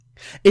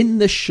In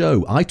this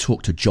show, I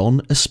talk to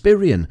John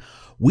Espirian.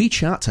 We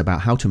chat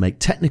about how to make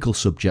technical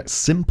subjects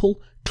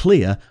simple,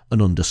 clear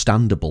and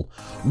understandable.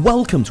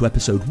 Welcome to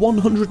episode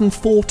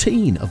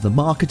 114 of the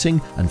Marketing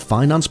and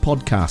Finance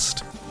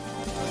Podcast.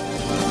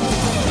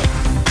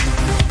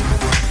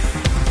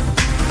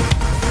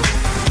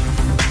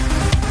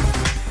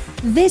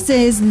 This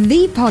is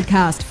the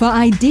podcast for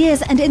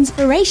ideas and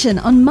inspiration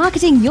on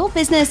marketing your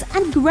business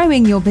and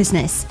growing your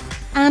business,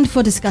 and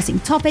for discussing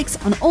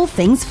topics on all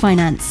things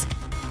finance.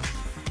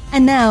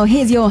 And now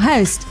here's your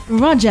host,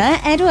 Roger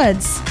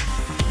Edwards.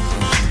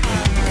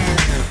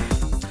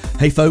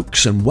 Hey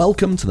folks, and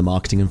welcome to the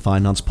Marketing and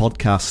Finance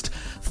Podcast.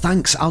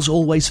 Thanks as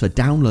always for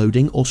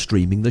downloading or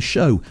streaming the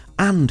show,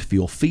 and for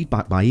your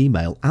feedback by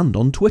email and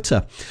on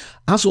Twitter.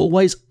 As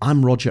always,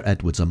 I'm Roger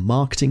Edwards, a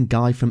marketing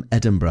guy from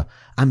Edinburgh.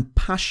 I'm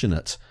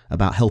passionate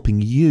about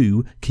helping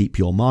you keep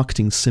your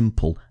marketing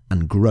simple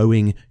and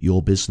growing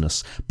your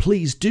business.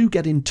 Please do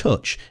get in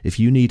touch if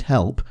you need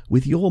help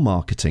with your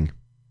marketing.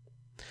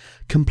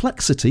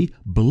 Complexity,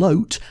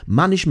 bloat,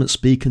 management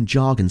speak and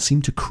jargon seem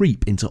to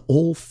creep into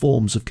all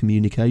forms of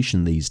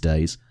communication these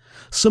days.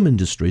 Some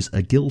industries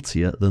are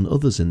guiltier than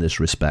others in this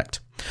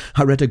respect.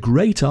 I read a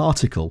great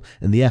article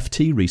in the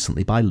FT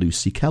recently by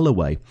Lucy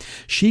Kellaway.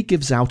 She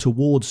gives out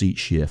awards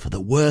each year for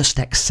the worst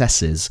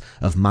excesses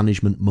of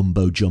management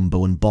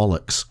mumbo-jumbo and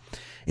bollocks.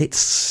 It's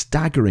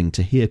staggering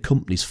to hear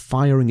companies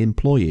firing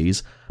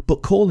employees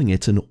but calling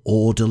it an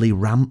orderly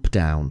ramp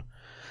down.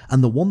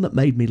 And the one that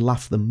made me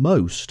laugh the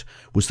most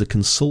was the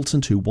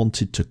consultant who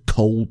wanted to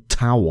cold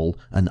towel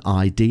an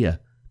idea.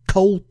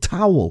 Cold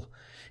towel!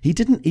 He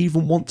didn't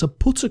even want to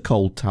put a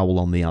cold towel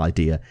on the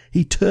idea.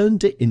 He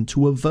turned it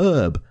into a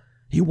verb.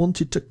 He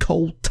wanted to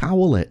cold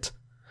towel it.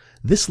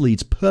 This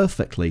leads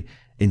perfectly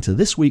into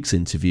this week's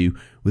interview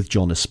with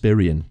John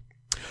Espirian.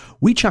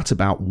 We chat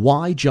about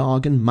why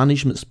jargon,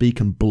 management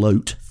speak and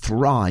bloat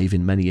thrive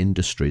in many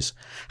industries,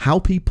 how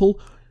people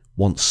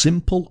want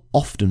simple,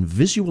 often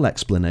visual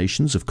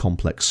explanations of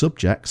complex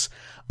subjects,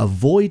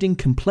 avoiding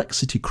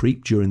complexity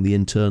creep during the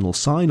internal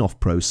sign-off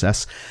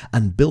process,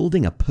 and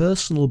building a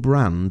personal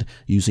brand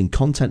using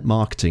content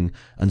marketing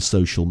and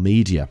social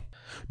media.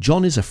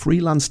 John is a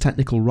freelance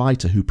technical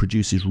writer who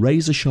produces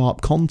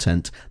razor-sharp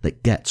content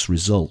that gets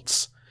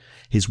results.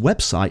 His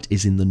website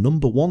is in the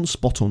number one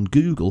spot on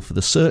Google for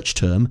the search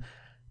term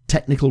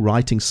Technical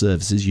Writing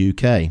Services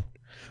UK.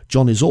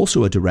 John is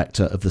also a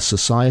director of the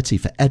Society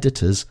for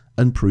Editors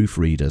and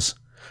Proofreaders.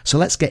 So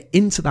let's get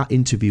into that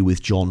interview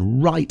with John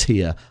right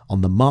here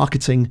on the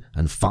Marketing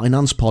and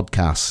Finance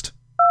Podcast.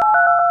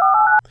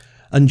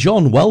 And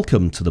John,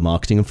 welcome to the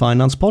Marketing and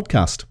Finance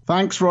Podcast.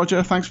 Thanks,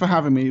 Roger. Thanks for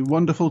having me.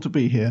 Wonderful to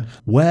be here.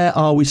 Where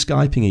are we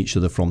Skyping each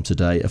other from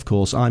today? Of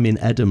course, I'm in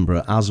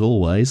Edinburgh, as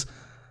always.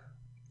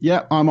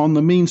 Yeah, I'm on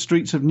the mean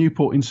streets of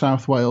Newport in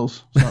South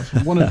Wales. So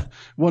that's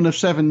one of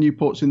 7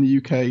 Newports in the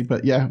UK.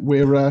 But yeah,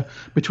 we're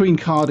between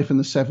Cardiff and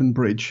the Severn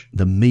Bridge.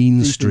 The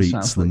mean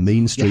streets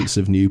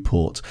of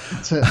Newport.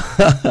 That's it.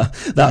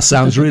 That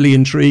sounds really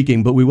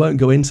intriguing, but we won't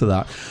go into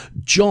that.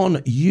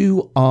 John,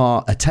 you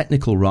are a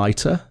technical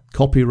writer,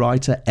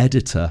 copywriter,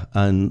 editor,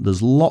 and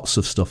there's lots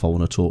of stuff I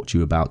want to talk to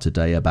you about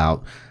today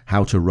about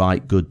how to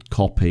write good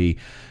copy,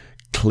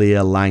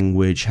 clear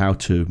language, how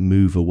to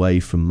move away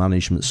from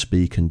management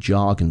speak and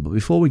jargon. But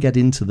before we get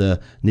into the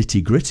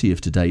nitty-gritty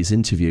of today's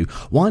interview,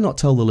 why not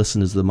tell the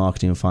listeners of the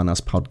Marketing and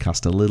Finance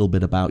Podcast a little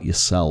bit about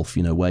yourself,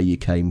 you know, where you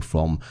came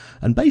from,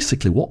 and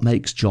basically what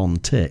makes John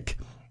tick?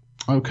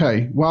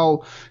 Okay,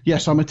 well,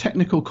 yes, I'm a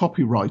technical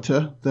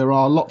copywriter. There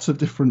are lots of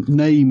different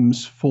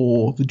names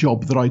for the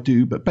job that I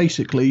do, but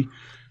basically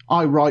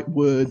I write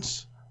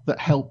words that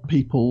help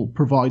people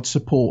provide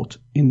support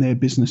in their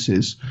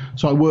businesses.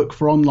 So I work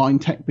for online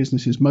tech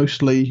businesses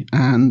mostly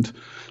and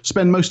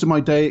spend most of my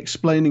day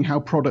explaining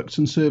how products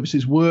and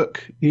services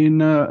work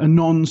in a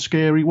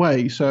non-scary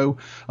way. So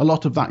a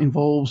lot of that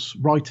involves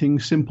writing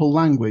simple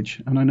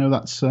language, and I know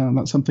that's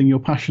something you're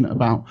passionate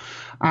about.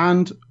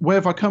 And where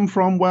have I come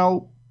from?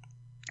 Well,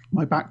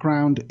 my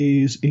background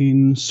is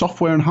in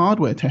software and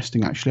hardware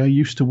testing, actually. I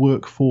used to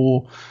work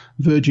for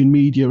Virgin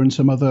Media and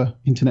some other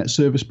internet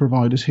service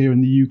providers here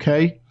in the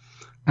UK,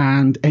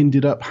 and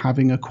ended up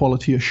having a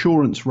quality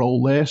assurance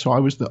role there. So I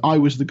was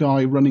the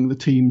guy running the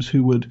teams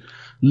who would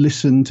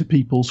listen to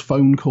people's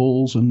phone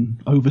calls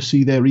and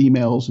oversee their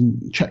emails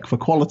and check for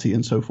quality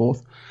and so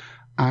forth.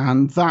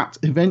 And that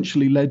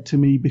eventually led to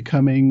me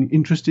becoming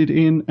interested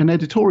in an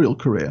editorial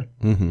career.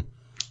 Mm-hmm.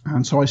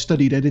 And so I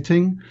studied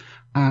editing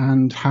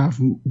and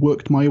have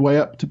worked my way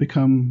up to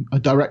become a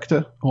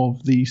director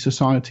of the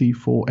Society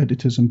for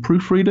Editors and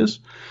Proofreaders.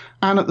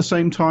 And at the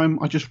same time,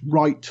 I just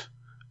write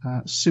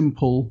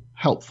simple,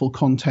 helpful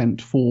content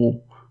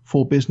for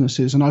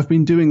businesses. And I've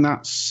been doing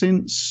that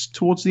since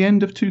towards the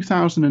end of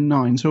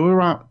 2009. So we're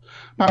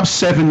about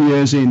 7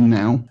 years in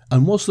now.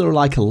 And was there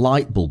like a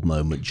light bulb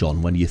moment,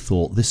 John, when you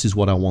thought, this is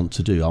what I want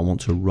to do? I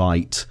want to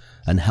write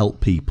and help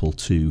people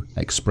to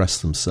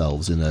express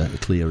themselves in a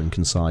clear and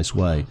concise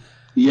way?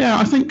 Yeah,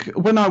 I think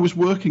when I was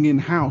working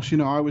in-house,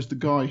 I was the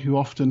guy who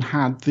often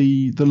had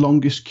the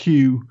longest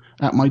queue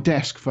at my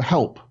desk for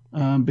help.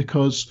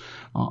 because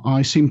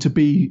I seem to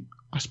be,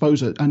 I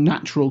suppose, a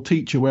natural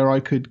teacher where I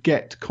could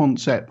get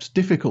concepts,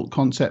 difficult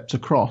concepts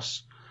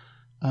across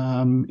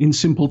in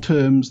simple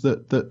terms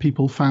that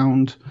people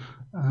found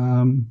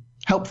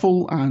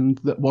helpful and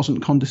that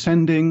wasn't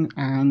condescending,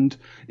 and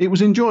it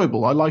was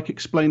enjoyable. I like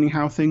explaining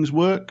how things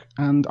work,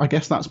 and I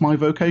guess that's my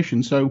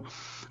vocation. So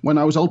when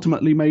I was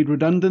ultimately made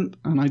redundant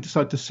and I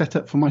decided to set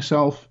up for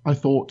myself, I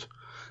thought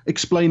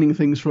explaining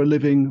things for a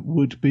living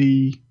would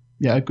be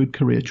a good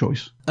career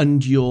choice.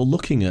 And you're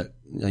looking at,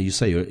 you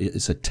say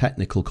it's a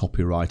technical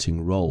copywriting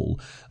role,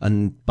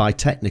 and by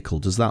technical,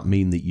 does that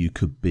mean that you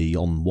could be,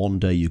 on one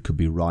day you could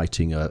be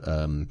writing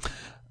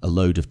a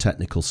load of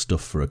technical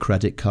stuff for a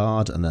credit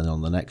card, and then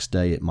on the next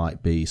day it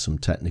might be some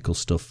technical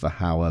stuff for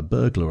how a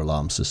burglar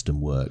alarm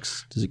system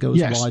works? Does it go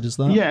as wide as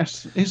that?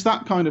 Yes, it's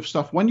that kind of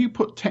stuff. When you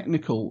put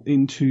technical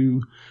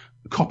into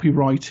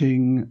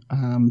copywriting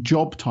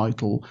job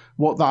title,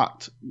 what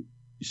that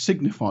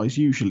signifies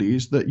usually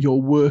is that you're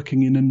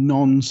working in a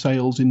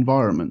non-sales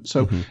environment.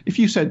 So if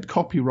you said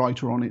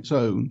copywriter on its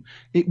own,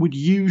 it would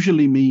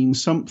usually mean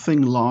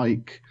something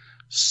like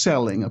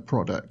selling a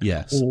product,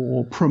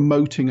 or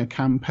promoting a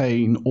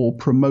campaign, or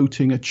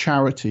promoting a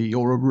charity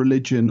or a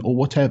religion or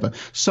whatever,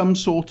 some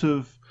sort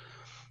of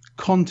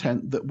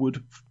content that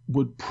would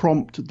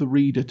prompt the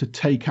reader to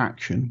take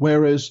action.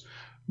 Whereas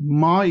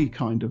my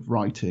kind of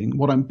writing,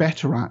 what I'm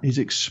better at is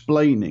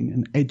explaining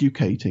and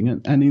educating,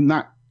 and in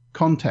that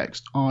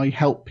context I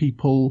help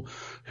people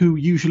who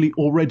usually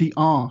already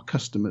are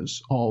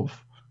customers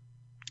of,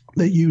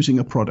 they're using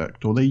a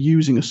product or they're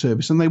using a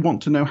service and they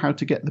want to know how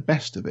to get the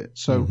best of it.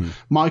 So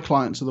my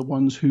clients are the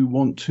ones who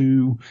want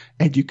to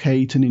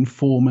educate and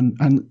inform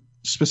and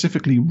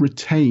specifically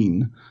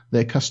retain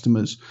their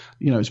customers.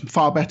 You know, it's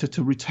far better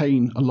to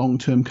retain a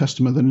long-term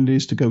customer than it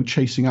is to go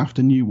chasing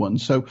after new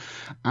ones. So,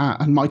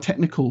 and my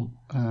technical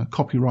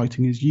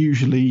copywriting is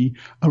usually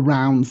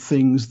around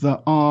things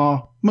that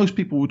are, most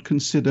people would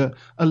consider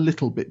a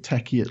little bit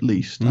techie at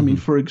least. I mean,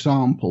 for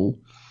example,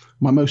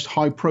 my most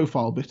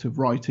high-profile bit of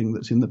writing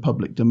that's in the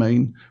public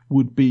domain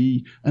would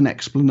be an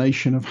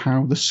explanation of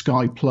how the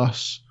Sky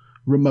Plus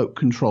remote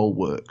control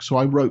works. So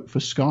I wrote for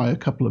Sky a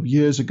couple of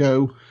years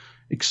ago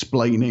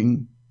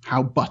explaining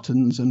how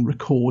buttons and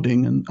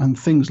recording and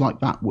things like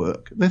that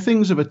work. They're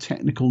things of a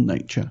technical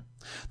nature.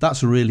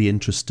 That's a really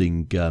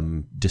interesting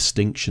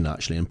distinction,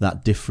 actually, and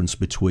that difference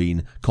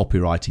between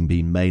copywriting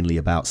being mainly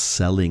about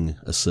selling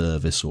a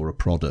service or a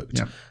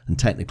product and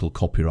technical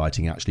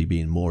copywriting actually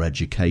being more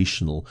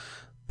educational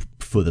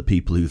for the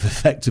people who've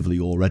effectively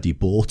already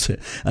bought it.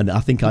 And I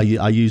think I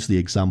used the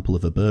example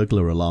of a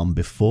burglar alarm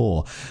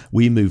before.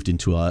 We moved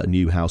into our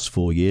new house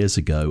 4 years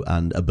ago,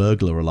 and a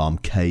burglar alarm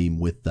came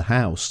with the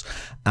house.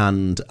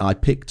 And I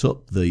picked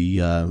up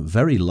the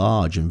very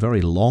large and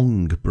very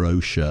long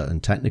brochure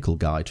and technical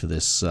guide for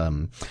this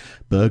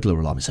burglar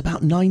alarm. It's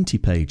about 90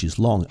 pages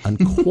long.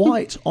 And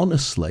quite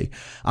honestly,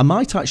 I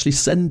might actually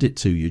send it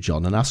to you,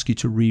 John, and ask you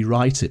to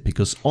rewrite it,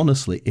 because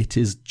honestly, it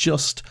is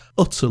just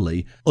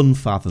utterly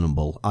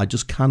unfathomable. I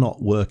just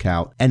cannot work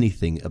out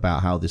anything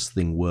about how this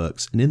thing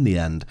works. And in the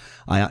end,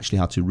 I actually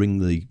had to ring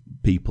the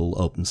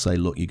people up and say,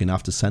 look, you're going to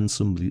have to send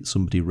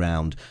somebody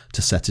round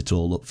to set it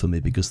all up for me,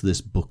 because this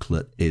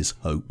booklet is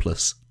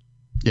hopeless.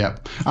 Yeah,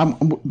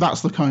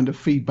 that's the kind of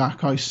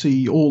feedback I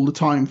see all the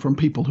time from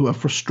people who are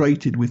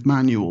frustrated with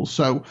manuals.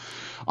 So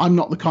I'm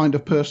not the kind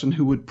of person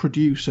who would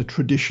produce a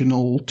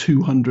traditional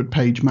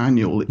 200-page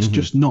manual. It's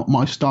just not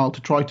my style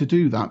to try to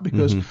do that,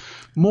 because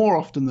more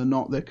often than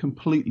not, they're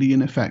completely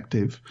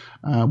ineffective.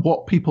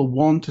 What people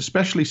want,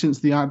 especially since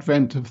the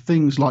advent of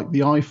things like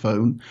the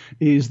iPhone,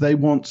 is they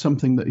want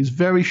something that is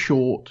very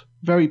short,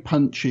 very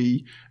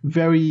punchy,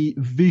 very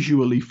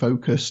visually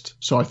focused.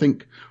 So I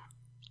think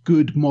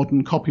good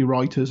modern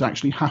copywriters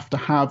actually have to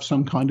have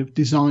some kind of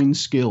design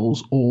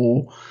skills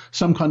or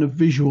some kind of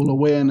visual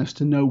awareness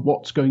to know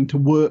what's going to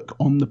work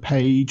on the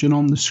page and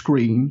on the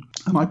screen.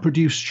 And I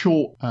produce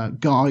short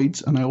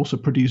guides, and I also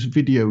produce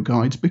video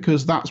guides,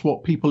 because that's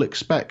what people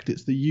expect.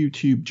 It's the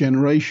YouTube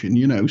generation,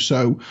 you know,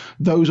 so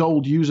those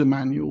old user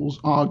manuals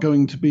are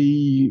going to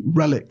be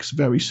relics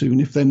very soon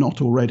if they're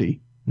not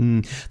already.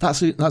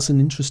 That's an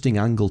interesting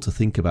angle to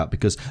think about,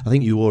 because I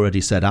think you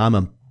already said I'm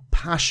a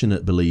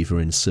passionate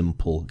believer in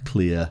simple,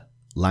 clear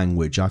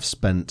language. I've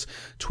spent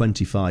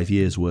 25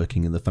 years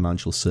working in the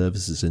financial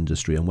services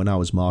industry, and when I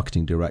was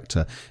marketing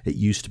director, it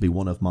used to be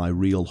one of my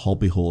real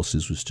hobby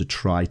horses was to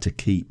try to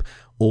keep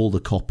all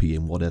the copy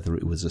in, whatever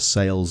it was a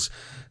sales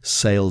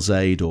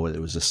aid, or it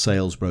was a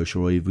sales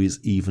brochure, or it was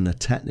even a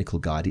technical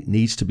guide. It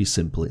needs to be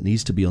simple. It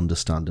needs to be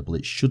understandable.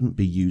 It shouldn't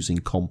be using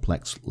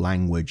complex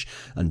language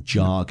and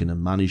jargon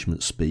and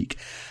management speak.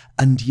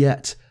 And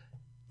yet,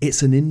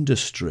 it's an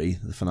industry,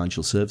 the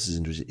financial services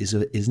industry, is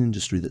an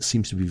industry that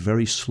seems to be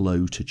very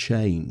slow to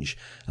change.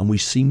 And we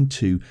seem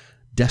to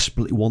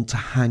desperately want to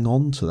hang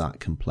on to that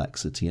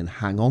complexity and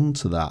hang on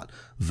to that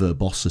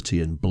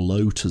verbosity and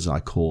bloat, as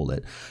I call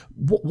it.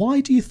 Why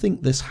do you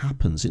think this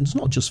happens? It's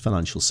not just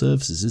financial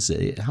services, is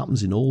it? It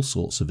happens in all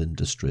sorts of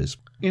industries.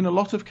 In a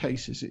lot of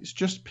cases, it's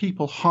just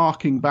people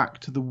harking back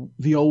to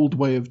the old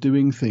way of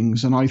doing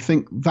things. And I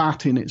think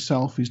that in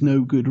itself is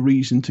no good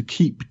reason to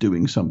keep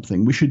doing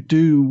something. We should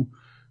do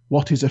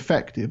what is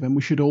effective, and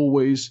we should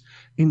always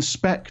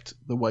inspect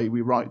the way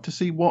we write to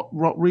see what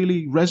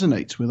really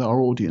resonates with our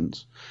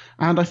audience.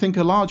 And I think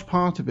a large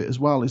part of it as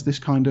well is this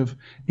kind of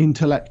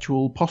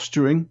intellectual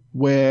posturing,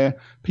 where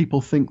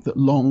people think that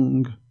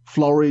long,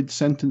 florid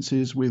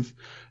sentences with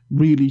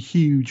really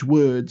huge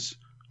words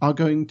are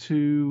going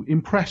to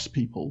impress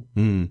people.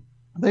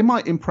 They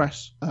might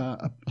impress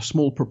a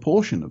small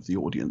proportion of the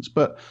audience,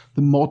 but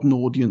the modern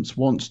audience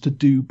wants to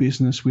do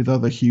business with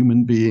other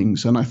human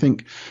beings. And I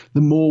think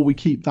the more we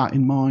keep that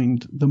in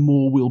mind, the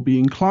more we'll be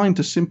inclined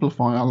to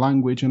simplify our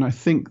language. And I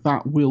think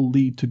that will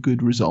lead to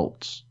good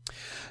results.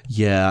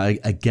 Yeah,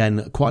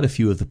 again, quite a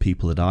few of the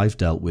people that I've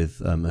dealt with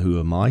who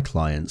are my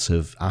clients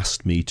have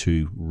asked me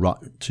to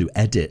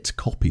edit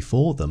copy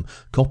for them,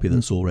 copy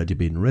that's already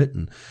been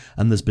written.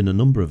 And there's been a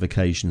number of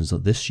occasions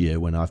that this year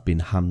when I've been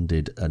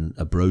handed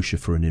a brochure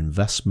for an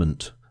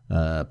investment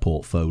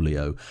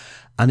portfolio.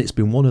 And it's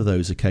been one of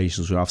those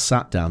occasions where I've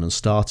sat down and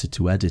started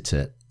to edit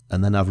it.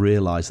 And then I've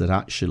realised that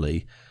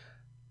actually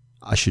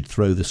I should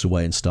throw this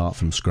away and start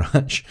from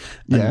scratch.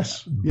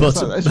 Yes,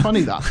 it's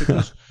funny that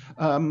because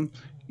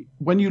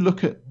when you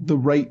look at the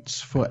rates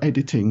for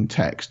editing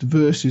text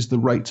versus the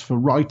rates for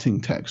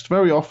writing text,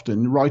 very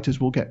often writers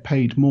will get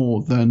paid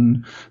more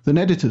than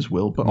editors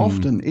will. But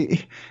often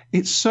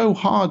it's so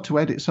hard to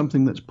edit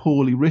something that's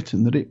poorly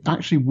written that it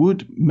actually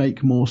would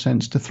make more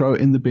sense to throw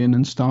it in the bin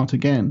and start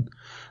again.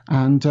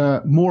 And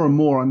more and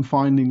more I'm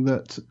finding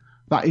that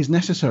is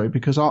necessary,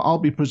 because I'll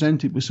be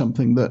presented with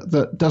something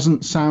that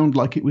doesn't sound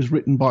like it was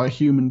written by a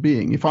human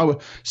being. If I were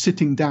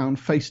sitting down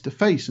face to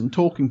face and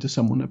talking to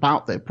someone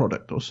about their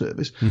product or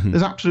service,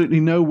 there's absolutely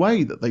no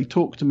way that they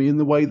talk to me in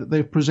the way that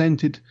they've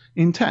presented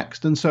in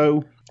text. And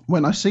so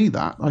when I see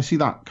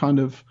that kind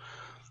of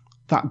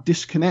that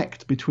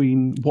disconnect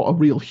between what a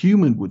real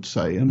human would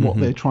say and what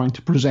they're trying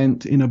to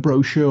present in a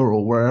brochure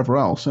or wherever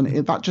else.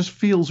 And that just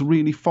feels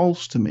really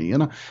false to me.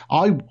 And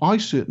I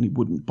certainly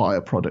wouldn't buy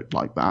a product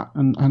like that.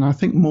 And I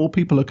think more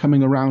people are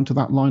coming around to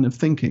that line of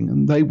thinking,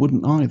 and they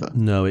wouldn't either.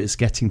 No, it's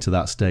getting to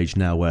that stage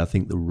now where I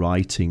think the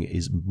writing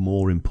is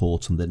more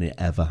important than it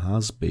ever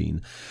has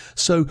been.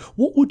 So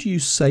what would you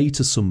say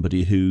to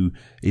somebody who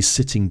is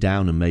sitting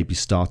down and maybe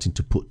starting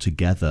to put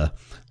together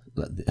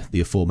the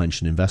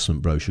aforementioned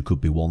investment brochure? Could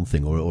be one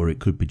thing, or it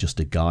could be just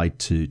a guide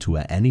to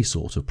any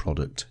sort of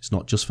product. It's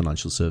not just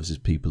financial services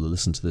people who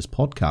listen to this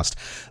podcast.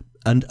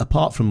 And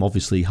apart from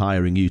obviously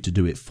hiring you to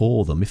do it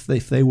for them,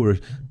 if they were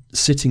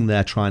sitting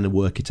there trying to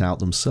work it out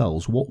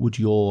themselves, what would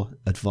your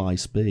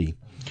advice be?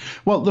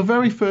 Well, the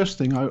very first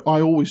thing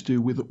I always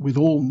do with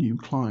all new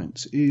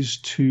clients is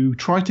to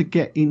try to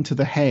get into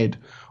the head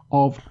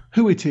of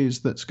who it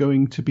is that's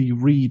going to be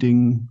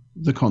reading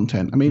the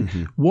content. I mean,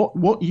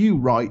 what you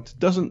write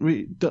doesn't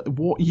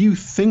what you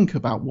think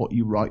about what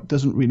you write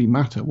doesn't really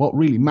matter. What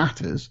really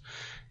matters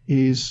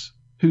is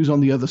who's on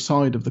the other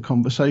side of the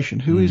conversation,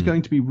 who is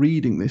going to be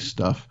reading this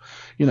stuff.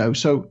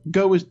 So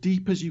go as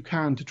deep as you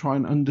can to try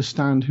and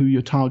understand who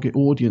your target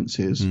audience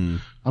is.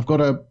 I've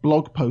got a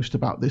blog post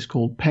about this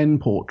called Pen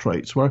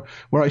Portraits, where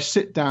I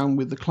sit down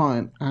with the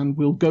client and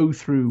we'll go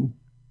through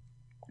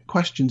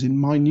questions in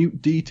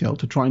minute detail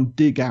to try and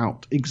dig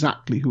out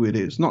exactly who it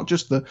is, not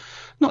just the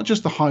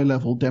high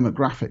level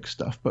demographic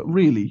stuff, but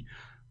really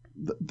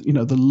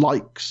the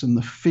likes and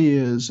the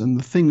fears and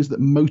the things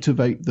that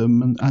motivate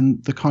them,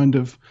 and the kind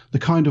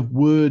of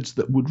words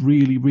that would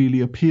really,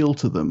 really appeal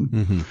to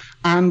them.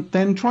 And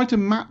then try to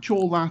match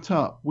all that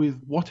up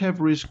with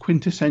whatever is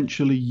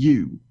quintessentially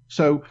you.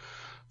 So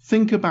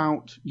think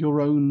about your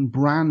own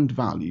brand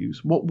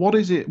values. What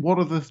is it? What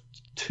are the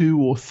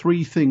 2 or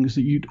 3 things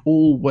that you'd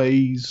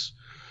always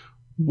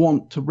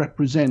want to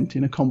represent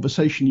in a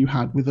conversation you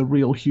had with a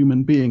real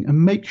human being,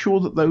 and make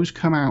sure that those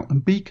come out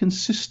and be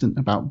consistent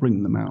about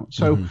bringing them out.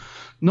 So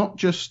not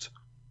just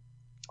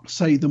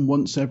say them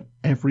once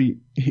every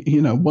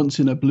once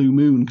in a blue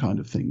moon kind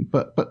of thing,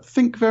 but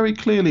think very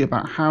clearly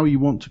about how you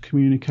want to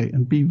communicate,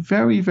 and be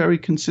very, very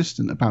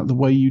consistent about the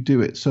way you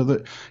do it, so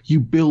that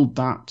you build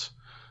that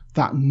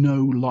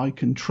know,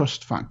 like, and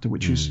trust factor,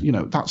 which is,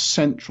 that's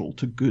central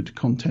to good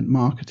content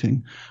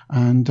marketing.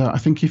 And I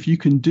think if you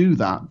can do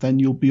that, then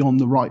you'll be on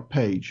the right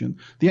page, and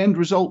the end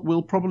result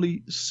will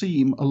probably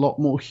seem a lot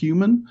more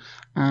human.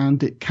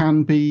 And it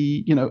can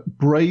be,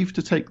 brave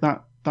to take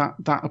that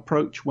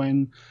approach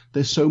when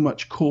there's so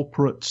much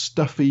corporate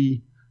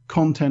stuffy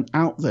content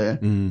out there.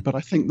 But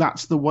I think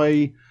that's the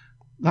way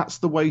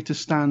to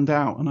stand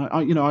out. And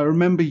I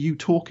remember you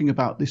talking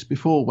about this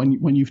before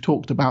when you've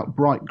talked about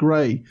bright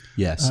grey.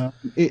 Yes.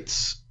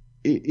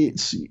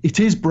 It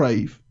is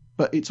brave,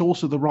 but it's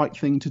also the right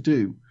thing to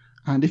do.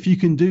 And if you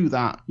can do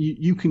that,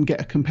 you can get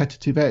a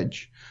competitive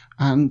edge.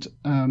 And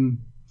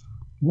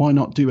why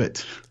not do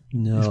it?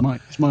 No,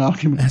 it's my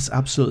argument. That's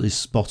absolutely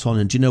spot on.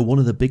 And do you know, one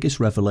of the biggest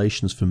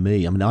revelations for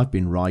me, I mean, I've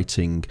been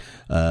writing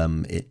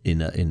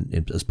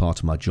in as part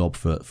of my job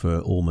for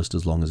almost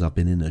as long as I've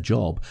been in a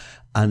job.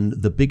 And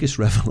the biggest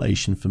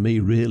revelation for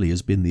me really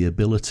has been the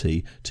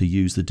ability to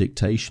use the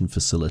dictation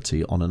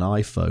facility on an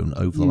iPhone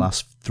over the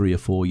last 3 or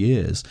 4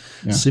 years.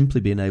 Yeah. Simply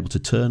being able to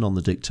turn on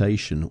the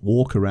dictation,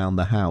 walk around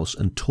the house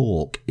and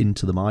talk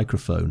into the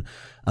microphone.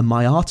 And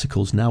my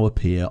articles now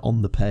appear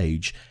on the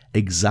page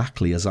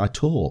exactly as I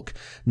talk.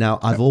 Now,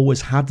 I've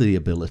always had the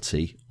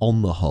ability,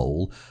 on the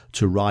whole,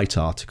 to write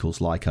articles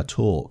like I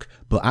talk,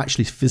 but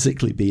actually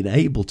physically being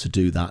able to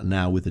do that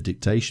now with the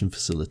dictation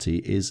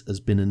facility has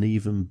been an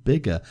even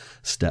bigger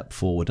step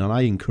forward. And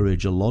I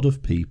encourage a lot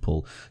of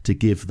people to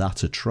give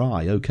that a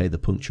try. Okay, the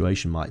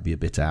punctuation might be a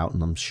bit out,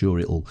 and I'm sure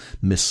it'll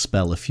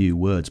misspell a few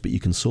words, but you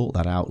can sort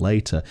that out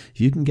later.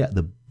 If you can get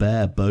the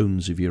bare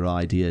bones of your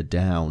idea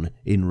down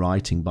in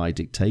writing by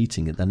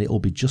dictating it, then it'll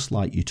be just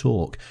like you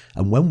talk.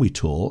 And when we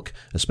talk,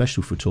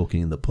 especially if we're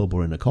talking in the pub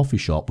or in a coffee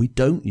shop, we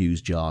don't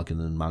use jargon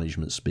and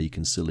management speak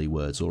and silly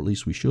words, or at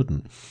least we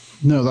shouldn't.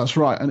 No, that's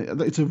right.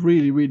 And it's a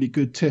really, really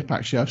good tip,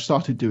 actually. I've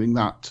started doing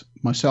that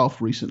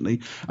myself recently.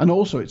 And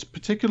also, it's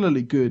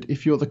particularly good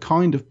if you're the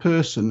kind of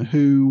person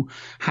who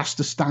has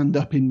to stand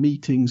up in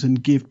meetings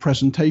and give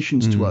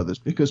presentations to others,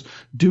 because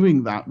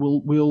doing that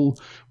will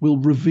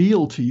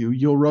reveal to you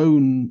your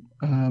own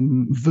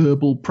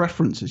verbal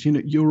preferences,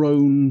 your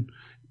own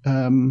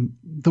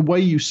the way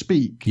you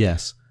speak.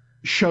 Yes.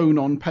 Shown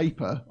on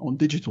paper, on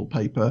digital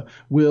paper,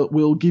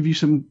 will give you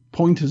some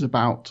pointers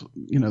about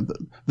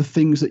the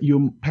things that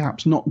you're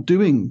perhaps not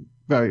doing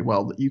very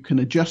well, that you can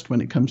adjust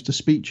when it comes to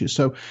speeches.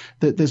 So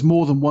there's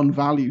more than one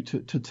value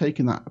to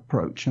taking that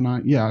approach, and I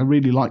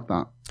really like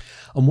that.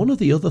 And one of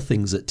the other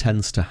things that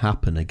tends to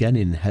happen, again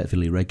in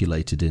heavily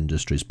regulated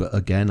industries, but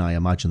again I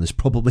imagine this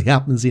probably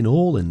happens in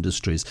all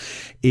industries,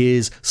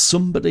 is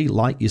somebody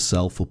like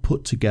yourself will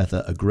put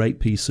together a great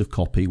piece of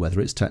copy, whether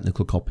it's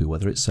technical copy,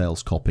 whether it's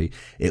sales copy.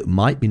 It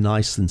might be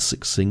nice and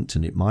succinct,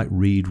 and it might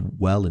read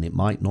well, and it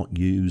might not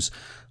use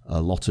a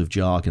lot of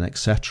jargon,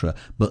 etc.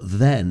 But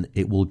then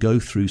it will go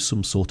through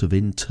some sort of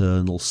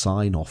internal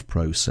sign-off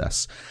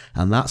process.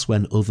 And that's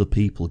when other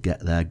people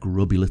get their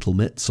grubby little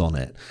mitts on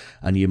it.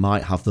 And you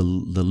might have the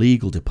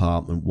legal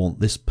department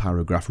want this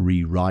paragraph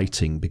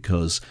rewriting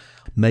because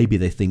maybe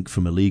they think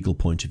from a legal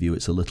point of view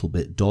it's a little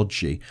bit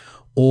dodgy.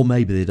 Or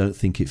maybe they don't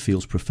think it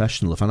feels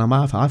professional. And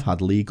I've had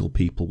legal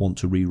people want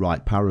to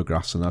rewrite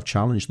paragraphs, and I've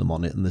challenged them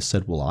on it, and they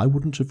said, well, I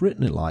wouldn't have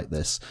written it like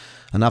this.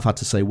 And I've had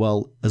to say,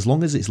 well, as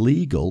long as it's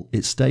legal,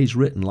 it stays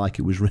written like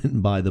it was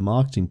written by the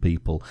marketing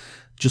people.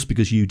 Just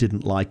because you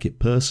didn't like it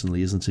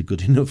personally isn't a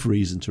good enough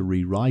reason to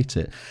rewrite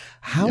it.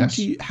 How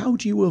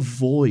do you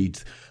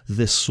avoid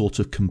this sort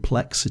of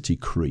complexity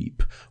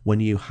creep when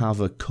you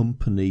have a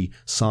company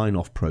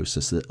sign-off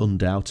process that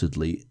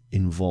undoubtedly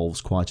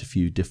involves quite a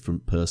few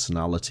different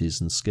personalities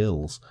and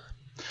skills?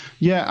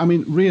 Yeah, I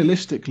mean,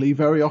 realistically,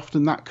 very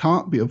often that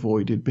can't be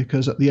avoided,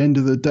 because at the end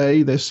of the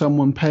day, there's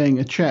someone paying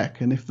a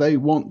check. And if they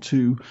want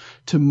to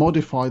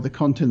modify the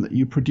content that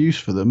you produce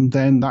for them,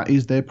 then that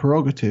is their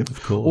prerogative.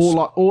 Of course.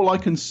 All I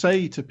can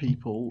say to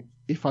people,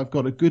 if I've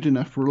got a good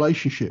enough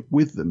relationship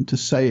with them to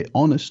say it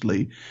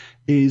honestly,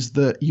 is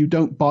that you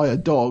don't buy a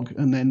dog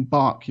and then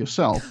bark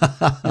yourself.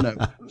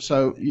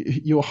 So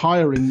you're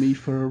hiring me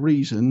for a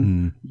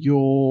reason.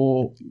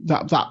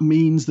 That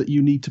means that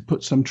you need to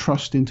put some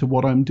trust into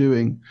what I'm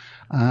doing.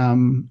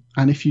 And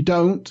if you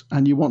don't,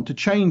 and you want to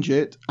change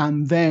it,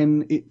 and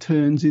then it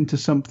turns into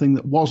something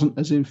that wasn't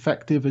as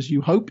effective as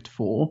you hoped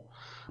for,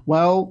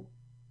 well,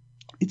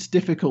 it's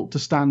difficult to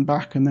stand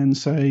back and then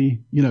say,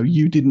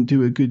 you didn't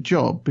do a good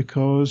job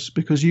because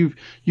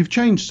you've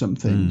changed some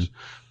things.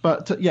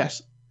 But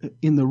yes,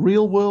 in the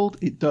real world,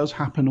 it does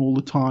happen all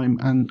the time.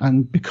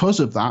 And because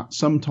of that,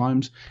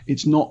 sometimes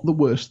it's not the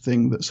worst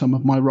thing that some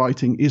of my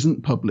writing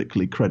isn't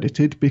publicly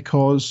credited,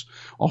 because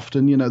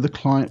often, the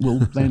client will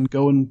then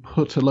go and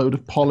put a load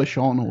of polish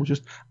on, or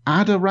just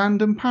add a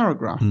random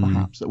paragraph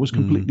perhaps that was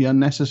completely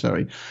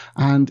unnecessary.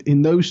 And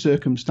in those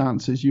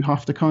circumstances, you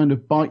have to kind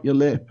of bite your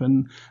lip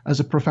and as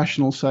a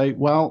professional say,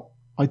 well,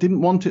 I didn't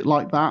want it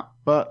like that,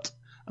 but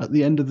at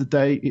the end of the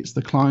day, it's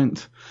the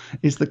client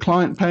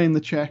paying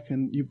the check,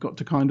 and you've got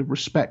to kind of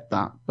respect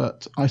that.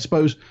 But I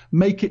suppose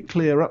make it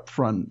clear up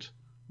front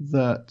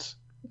that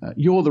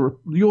you're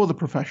the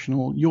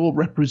professional, you're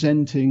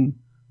representing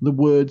the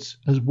words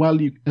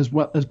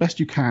as best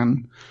you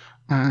can,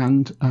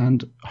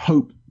 and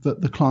hope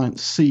that the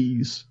client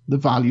sees the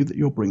value that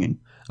you're bringing.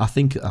 I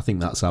think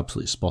that's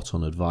absolutely spot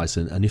on advice.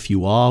 And if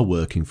you are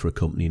working for a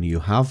company and you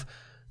have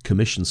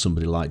commission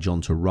somebody like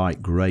John to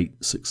write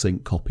great,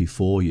 succinct copy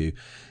for you,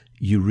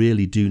 you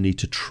really do need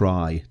to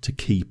try to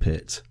keep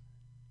it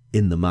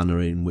in the manner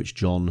in which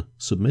John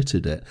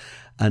submitted it,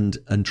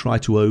 and try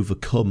to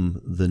overcome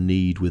the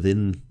need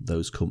within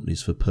those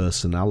companies for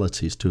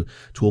personalities to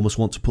almost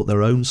want to put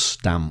their own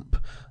stamp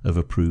of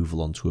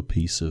approval onto a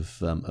piece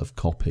of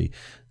copy.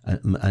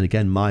 And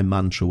again, my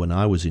mantra when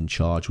I was in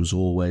charge was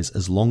always,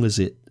 as long as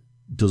it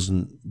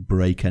doesn't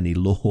break any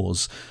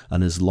laws,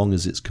 and as long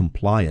as it's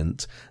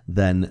compliant,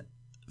 then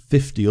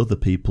 50 other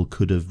people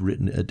could have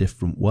written it a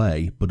different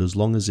way, but as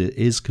long as it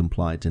is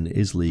compliant and it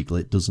is legal,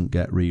 it doesn't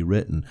get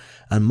rewritten.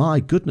 And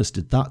my goodness,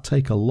 did that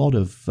take a lot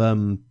of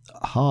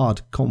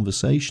hard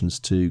conversations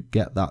to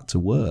get that to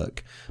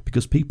work,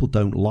 because people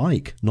don't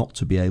like not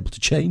to be able to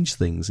change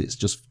things. It's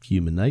just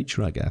human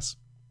nature, I guess.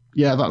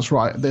 Yeah, that's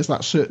right. There's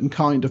that certain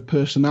kind of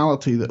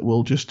personality that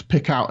will just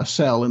pick out a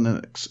cell in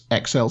an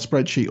Excel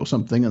spreadsheet or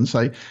something and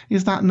say,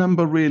 is that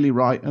number really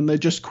right? And they're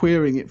just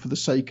querying it for the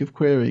sake of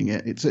querying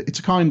it. It's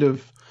a kind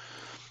of,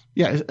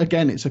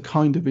 again, it's a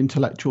kind of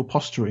intellectual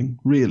posturing,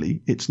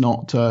 really. It's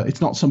not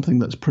something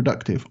that's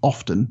productive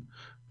often.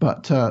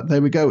 But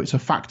there we go. It's a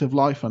fact of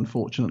life,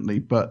 unfortunately.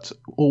 But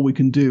all we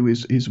can do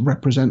is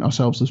represent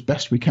ourselves as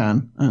best we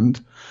can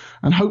and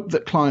hope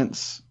that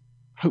clients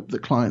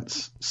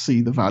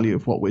see the value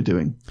of what we're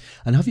doing.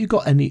 And have you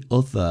got any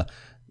other,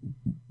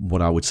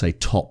 what I would say,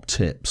 top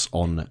tips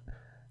on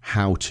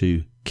how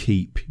to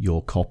keep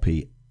your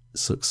copy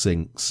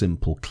succinct,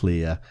 simple,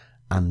 clear,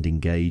 and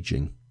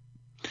engaging?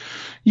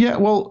 Yeah,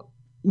 well,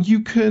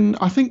 you can.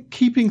 I think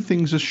keeping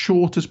things as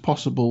short as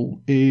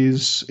possible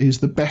is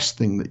the best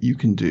thing that you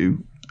can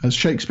do. As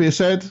Shakespeare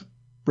said,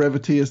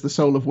 brevity is the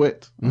soul of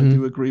wit. I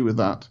do agree with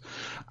that.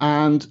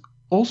 And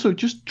also,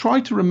 just try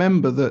to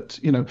remember that,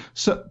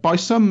 by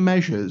some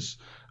measures,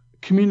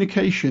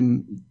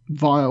 communication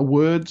via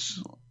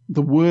words,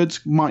 the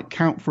words might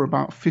count for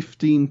about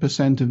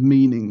 15% of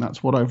meaning.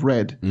 That's what I've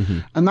read.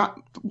 And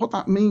what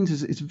that means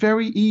is it's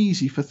very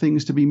easy for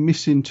things to be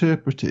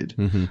misinterpreted.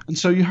 And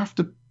so you have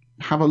to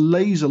have a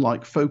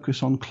laser-like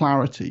focus on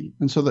clarity,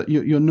 and so that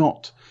you're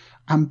not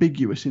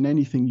ambiguous in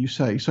anything you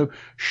say. So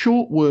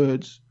short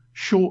words,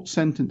 short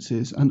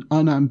sentences, and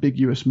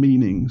unambiguous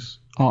meanings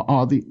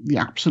are the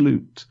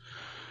absolute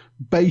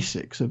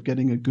basics of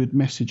getting a good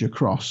message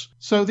across.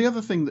 So the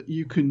other thing that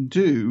you can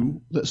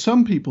do, that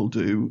some people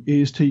do,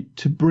 is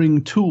to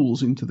bring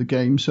tools into the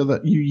game, so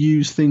that you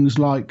use things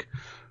like,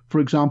 for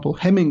example,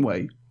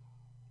 Hemingway,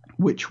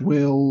 which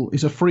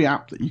is a free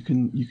app that you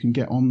can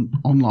get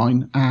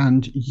online,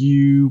 and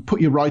you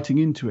put your writing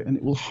into it and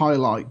it will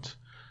highlight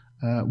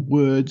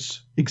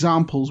words,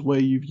 examples where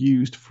you've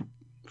used,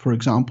 for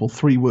example,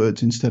 3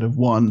 words instead of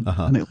 1,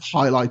 and it'll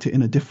highlight it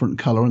in a different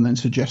color and then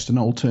suggest an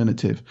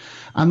alternative.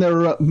 And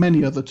there are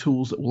many other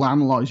tools that will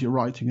analyze your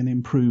writing and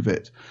improve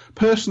it.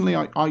 Personally,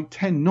 I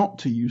tend not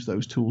to use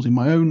those tools in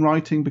my own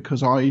writing,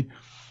 because I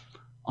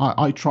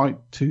try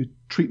to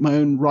treat my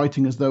own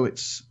writing as though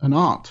it's an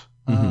art.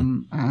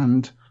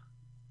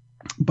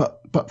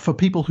 But for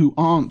people who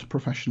aren't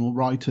professional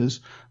writers,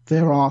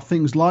 there are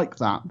things like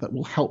that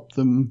will help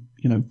them,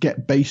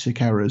 get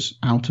basic errors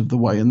out of the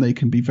way, and they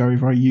can be very,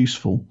 very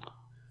useful.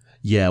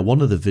 Yeah,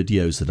 one of the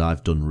videos that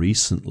I've done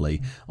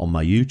recently on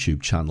my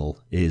YouTube channel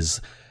is,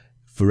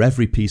 for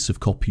every piece of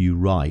copy you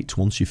write,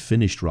 once you've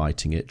finished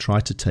writing it, try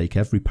to take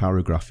every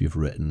paragraph you've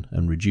written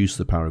and reduce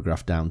the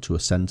paragraph down to a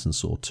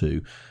sentence or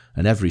 2.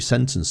 And every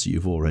sentence that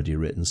you've already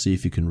written, see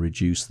if you can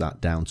reduce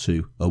that down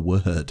to a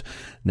word.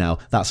 Now,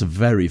 that's a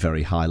very,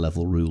 very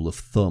high-level rule of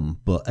thumb.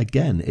 But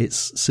again,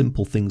 it's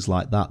simple things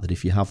like that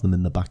if you have them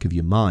in the back of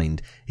your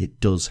mind, it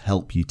does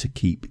help you to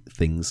keep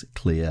things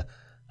clear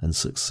and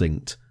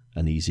succinct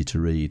and easy to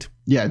read.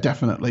 Yeah,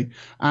 definitely.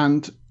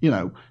 And,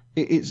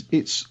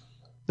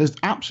 there's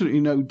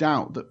absolutely no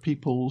doubt that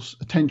people's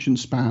attention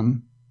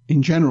span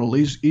in general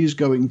is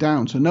going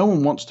down. So no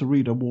one wants to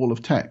read a wall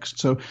of text.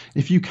 So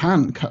if you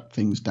can cut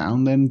things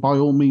down, then by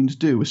all means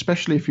do,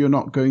 especially if you're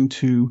not going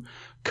to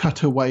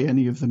cut away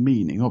any of the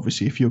meaning.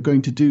 Obviously, if you're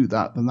going to do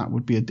that, then that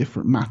would be a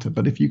different matter.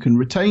 But if you can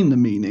retain the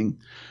meaning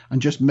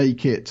and just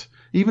make it,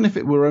 even if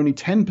it were only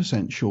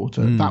 10%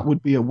 shorter, that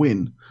would be a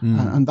win.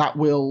 And that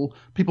will,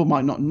 people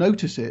might not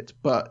notice it,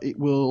 but it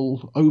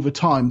will, over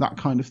time, that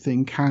kind of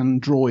thing can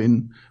draw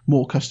in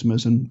more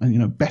customers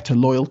and better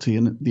loyalty.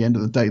 And at the end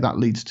of the day, that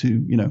leads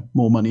to,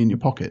 more money in your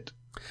pocket.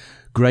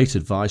 Great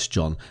advice,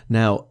 John.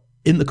 Now,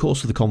 in the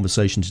course of the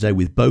conversation today,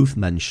 we've both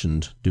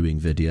mentioned doing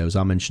videos.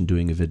 I mentioned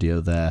doing a video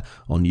there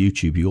on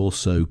YouTube. You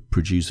also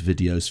produce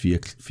videos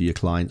for your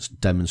clients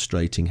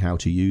demonstrating how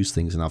to use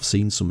things. And I've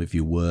seen some of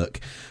your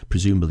work,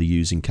 presumably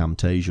using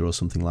Camtasia or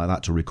something like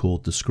that to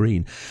record the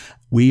screen.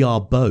 We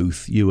are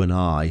both, you and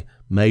I,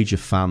 major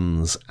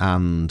fans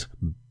and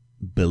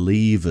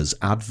believers,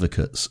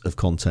 advocates of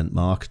content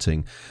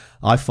marketing.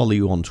 I follow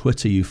you on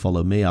Twitter. You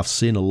follow me. I've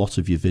seen a lot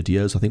of your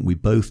videos. I think we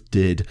both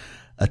did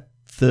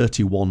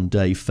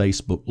 31-day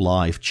Facebook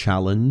Live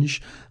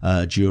challenge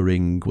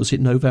during, was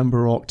it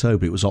November or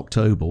October? It was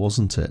October,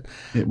 wasn't it?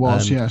 It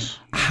was, yes.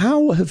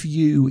 How have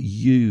you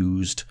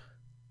used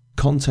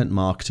content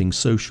marketing,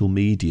 social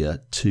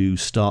media to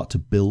start to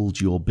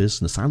build your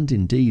business and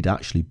indeed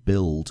actually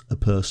build a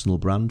personal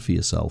brand for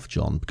yourself,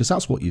 John? Because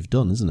that's what you've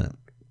done, isn't it?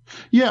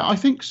 Yeah, I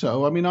think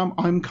so. I mean,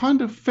 I'm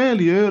kind of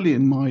fairly early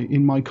in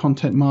my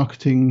content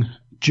marketing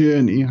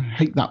journey. I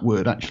hate that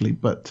word actually,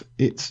 but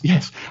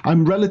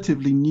I'm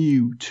relatively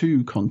new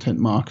to content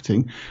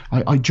marketing.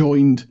 I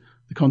joined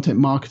the Content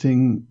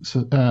Marketing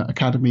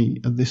Academy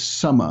this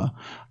summer,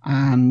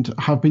 and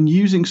have been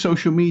using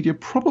social media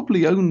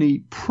probably only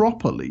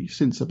properly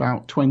since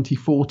about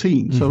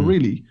 2014. So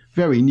really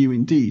very new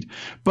indeed.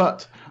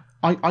 But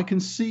I can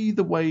see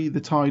the way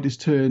the tide is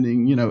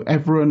turning. You know,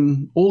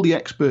 all the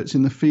experts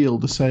in the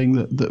field are saying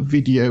that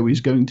video is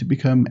going to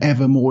become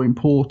ever more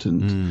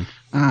important.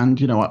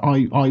 And, you know,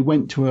 I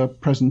went to a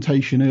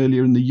presentation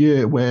earlier in the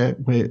year where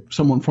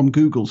someone from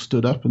Google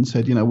stood up and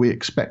said, you know, we're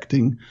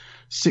expecting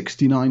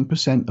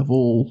 69% of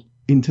all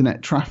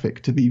internet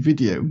traffic to be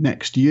video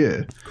next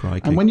year.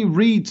 Crikey. And when you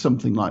read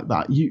something like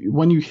that,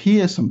 when you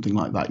hear something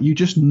like that, you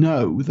just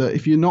know that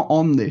if you're not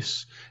on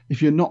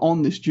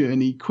this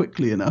journey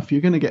quickly enough, you're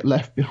going to get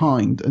left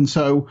behind. And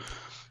so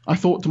I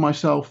thought to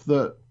myself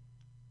that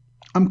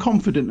I'm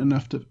confident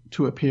enough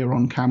to appear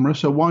on camera,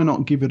 so why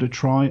not give it a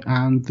try?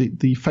 And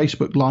the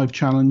Facebook Live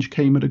challenge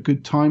came at a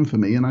good time for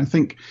me, and I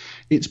think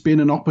it's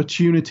been an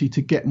opportunity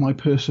to get my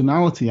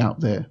personality out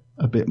there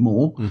a bit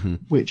more,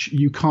 which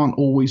you can't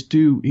always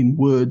do in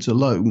words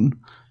alone.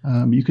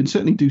 You can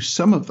certainly do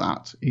some of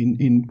that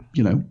in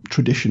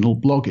traditional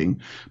blogging,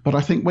 but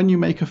I think when you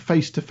make a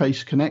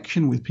face-to-face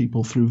connection with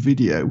people through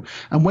video,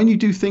 and when you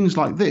do things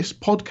like this,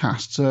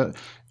 podcasts,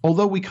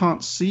 although we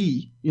can't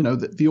see,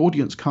 the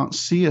audience can't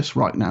see us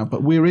right now,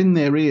 but we're in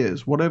their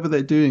ears, whatever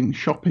they're doing,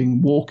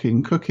 shopping,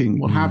 walking, cooking,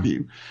 what have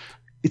you.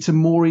 It's a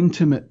more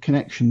intimate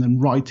connection than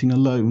writing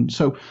alone.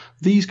 So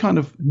these kind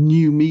of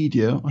new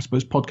media, I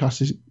suppose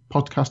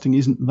podcasting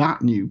isn't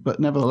that new, but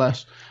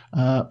nevertheless,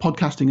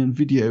 podcasting and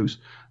videos,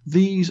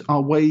 these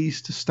are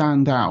ways to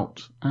stand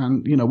out.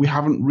 And, we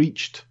haven't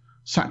reached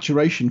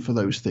saturation for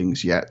those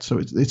things yet. So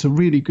it's a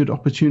really good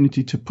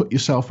opportunity to put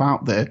yourself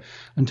out there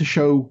and to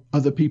show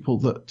other people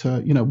that,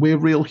 we're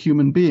real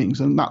human beings.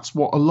 And that's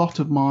what a lot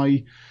of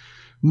my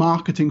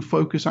marketing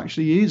focus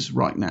actually is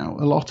right now.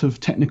 A lot of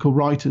technical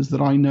writers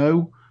that I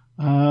know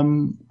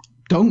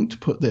don't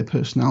put their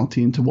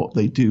personality into what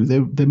they do.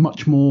 They're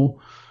much more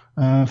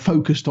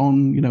focused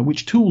on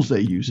which tools they're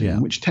using,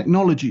 and which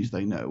technologies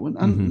they know,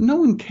 and no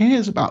one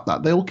cares about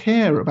that. They'll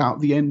care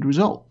about the end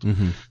result.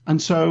 And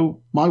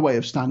so my way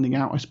of standing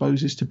out, I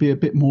suppose, is to be a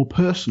bit more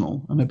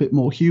personal and a bit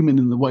more human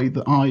in the way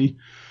that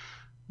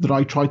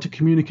I try to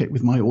communicate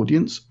with my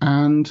audience.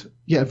 And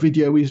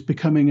video is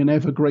becoming an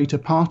ever greater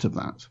part of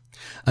that.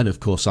 And of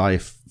course, I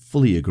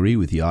fully agree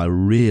with you. I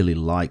really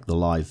like the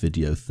live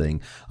video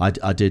thing.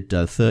 I did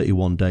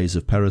 31 days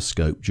of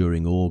Periscope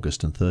during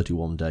August and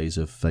 31 days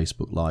of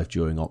Facebook Live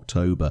during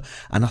October.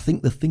 And I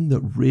think the thing that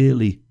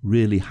really,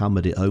 really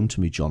hammered it home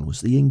to me, John, was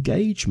the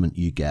engagement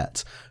you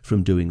get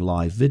from doing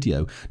live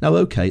video. Now,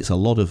 okay, it's a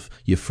lot of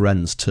your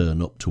friends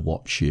turn up to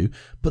watch you,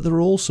 but there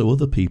are also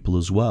other people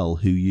as well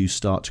who you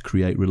start to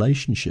create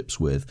relationships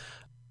with.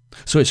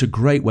 So it's a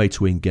great way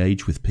to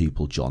engage with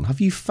people, John. Have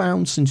you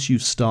found, since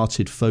you've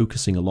started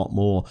focusing a lot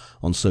more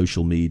on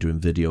social media and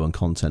video and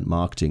content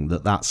marketing,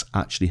 that that's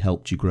actually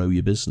helped you grow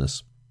your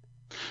business?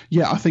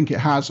 Yeah, I think it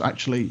has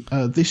actually.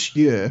 This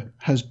year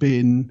has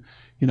been,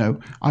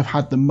 I've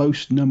had the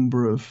most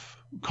number of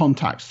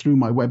contacts through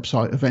my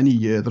website of any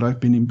year that I've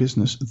been in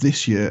business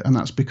this year. And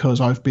that's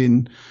because I've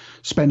been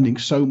spending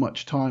so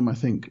much time, I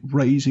think,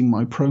 raising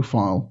my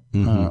profile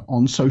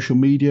on social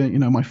media.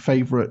 My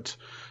favorite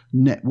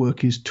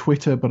network is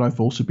Twitter, but I've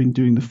also been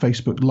doing the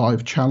Facebook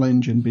Live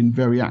challenge and been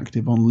very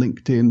active on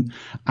LinkedIn.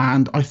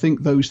 And I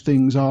think those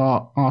things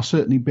are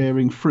certainly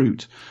bearing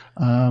fruit.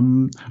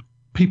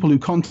 People who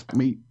contact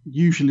me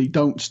usually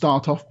don't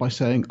start off by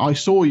saying, I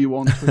saw you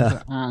on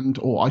Twitter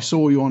or I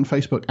saw you on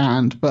Facebook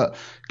but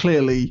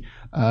clearly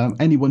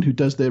anyone who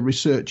does their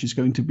research is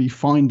going to be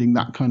finding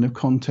that kind of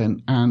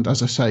content. And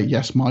as I say,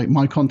 yes, my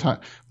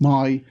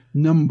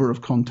number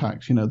of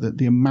contacts,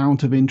 the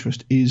amount of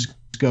interest is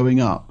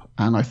going up.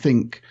 And I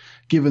think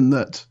given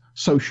that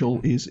social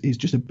is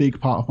just a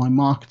big part of my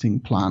marketing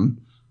plan,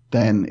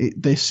 then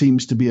there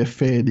seems to be a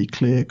fairly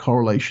clear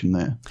correlation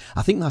there.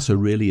 I think that's a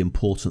really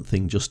important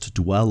thing just to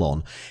dwell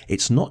on.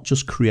 It's not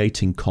just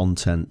creating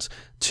content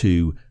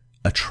to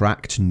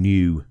attract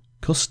new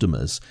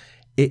customers.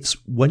 It's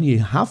when you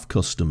have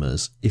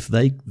customers, if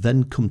they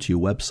then come to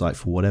your website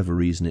for whatever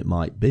reason it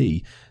might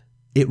be,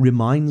 it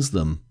reminds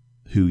them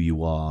who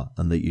you are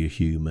and that you're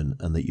human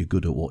and that you're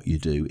good at what you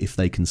do if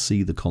they can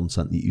see the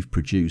content that you've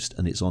produced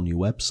and it's on your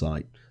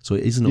website. So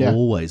it isn't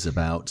always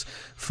about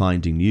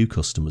finding new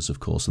customers,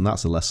 of course, and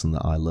that's a lesson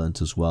that I learned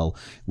as well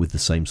with the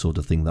same sort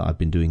of thing that I've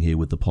been doing here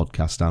with the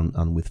podcast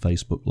and with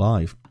Facebook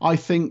Live. I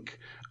think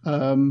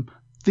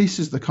this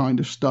is the kind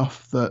of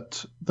stuff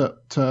that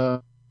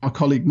our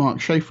colleague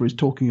Mark Schaefer is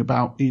talking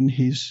about in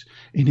his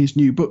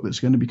new book that's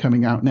going to be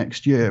coming out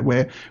next year,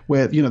 where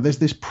there's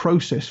this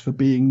process for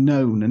being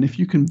known, and if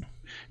you can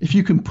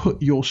put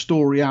your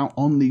story out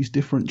on these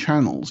different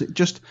channels, it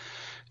just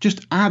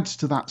adds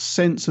to that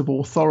sense of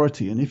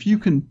authority. And if you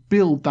can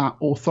build that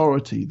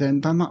authority, then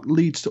that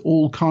leads to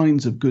all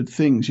kinds of good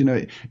things.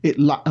 It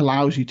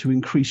allows you to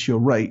increase your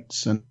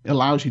rates and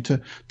allows you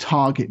to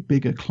target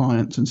bigger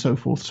clients and so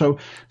forth. So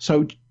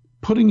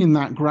putting in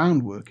that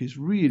groundwork is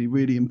really,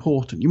 really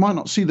important. You might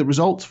not see the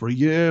results for a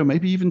year,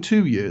 maybe even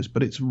 2 years,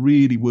 but it's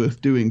really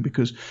worth doing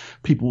because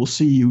people will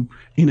see you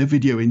in a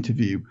video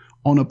interview,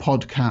 on a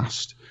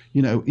podcast,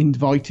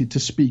 invited to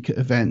speak at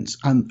events,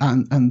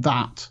 and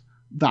that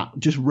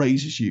just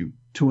raises you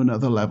to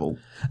another level.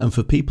 And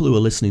for people who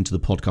are listening to the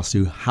podcast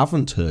who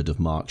haven't heard of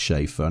Mark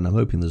Schaefer, and I'm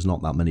hoping there's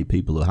not that many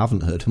people who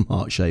haven't heard of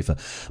Mark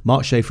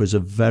Schaefer is a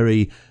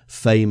very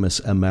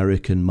famous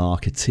American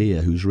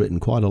marketeer who's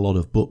written quite a lot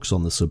of books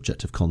on the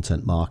subject of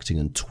content marketing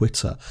and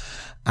Twitter.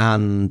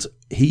 And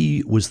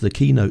he was the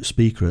keynote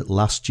speaker at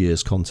last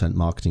year's Content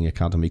Marketing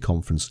Academy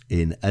conference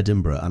in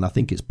Edinburgh. And I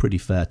think it's pretty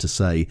fair to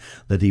say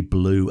that he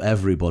blew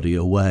everybody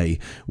away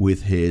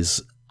with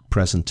his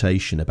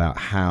presentation about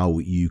how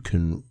you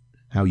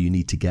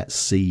need to get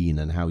seen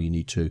and how you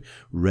need to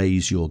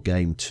raise your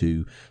game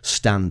to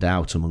stand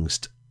out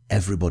amongst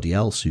everybody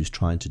else who's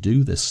trying to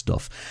do this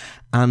stuff.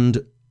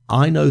 And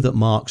I know that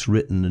Mark's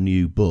written a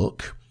new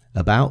book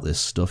about this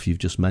stuff. You've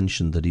just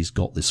mentioned that he's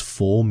got this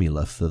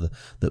formula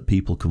that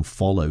people can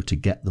follow to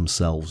get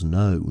themselves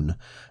known.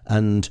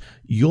 And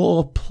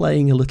you're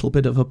playing a little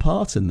bit of a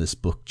part in this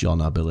book,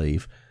 John, I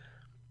believe.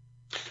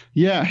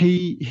 Yeah,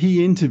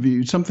 he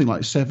interviewed something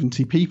like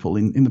 70 people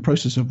in the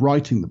process of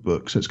writing the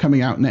book. So it's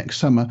coming out next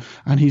summer,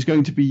 and he's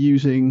going to be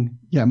using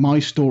my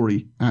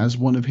story as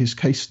one of his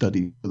case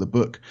studies for the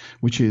book,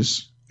 which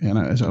is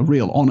it's a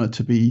real honor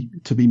to be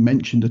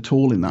mentioned at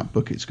all in that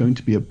book. It's going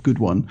to be a good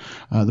one.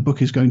 The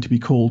book is going to be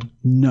called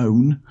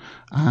Known,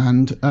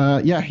 and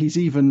he's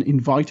even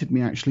invited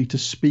me actually to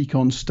speak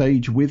on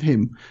stage with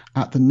him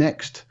at the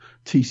next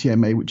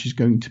TCMA, which is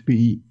going to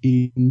be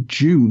in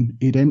June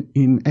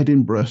in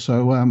Edinburgh.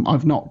 So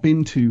I've not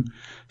been to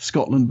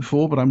Scotland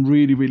before, but I'm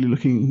really, really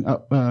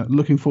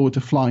looking forward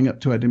to flying up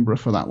to Edinburgh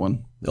for that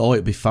one. Oh,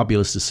 it'd be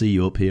fabulous to see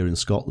you up here in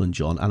Scotland,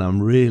 John, and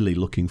I'm really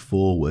looking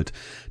forward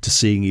to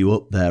seeing you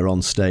up there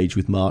on stage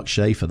with Mark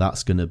Schaefer.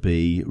 That's going to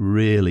be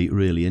really,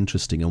 really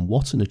interesting, and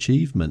what an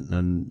achievement,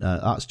 and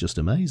that's just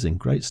amazing.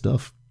 Great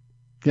stuff.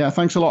 Yeah,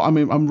 thanks a lot. I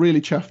mean, I'm really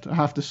chuffed, I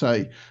have to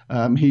say.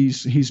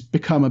 He's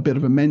become a bit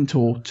of a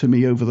mentor to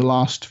me over the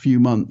last few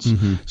months.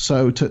 Mm-hmm.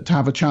 So to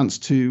have a chance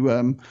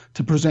to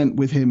present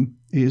with him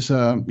is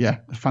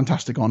a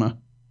fantastic honor.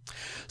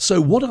 So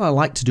what I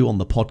like to do on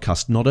the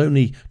podcast, not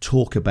only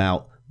talk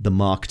about the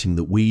marketing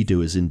that we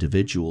do as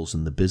individuals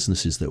and the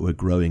businesses that we're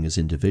growing as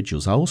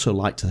individuals, I also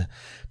like to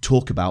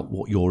talk about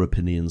what your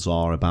opinions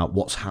are about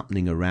what's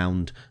happening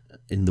around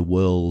in the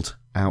world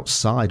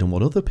outside and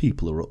what other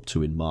people are up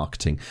to in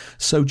marketing.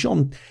 So,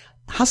 John,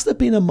 has there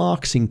been a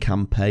marketing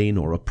campaign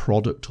or a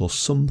product or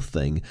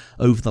something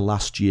over the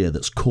last year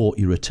that's caught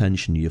your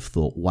attention? You've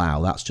thought,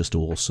 wow, that's just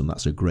awesome.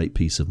 That's a great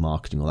piece of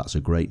marketing, or that's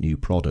a great new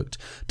product.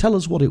 Tell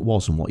us what it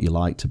was and what you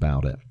liked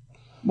about it.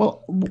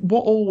 Well,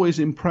 what always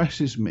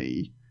impresses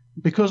me,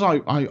 because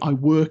I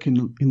work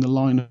in the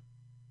line of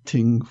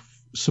marketing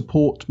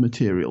support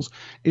materials,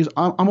 is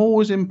I'm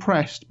always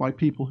impressed by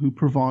people who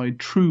provide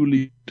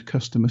truly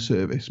customer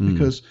service,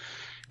 because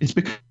it's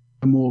become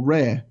more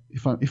rare.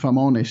 If I'm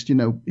honest,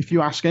 if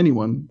you ask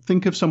anyone,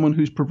 think of someone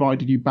who's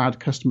provided you bad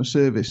customer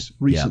service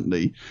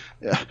recently.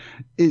 Yeah.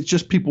 It's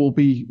just people will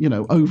be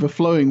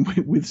overflowing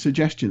with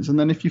suggestions, and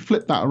then if you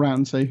flip that around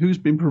and say who's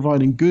been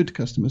providing good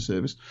customer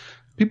service,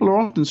 people are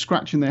often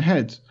scratching their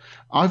heads.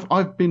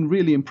 I've been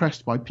really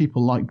impressed by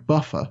people like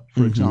Buffer,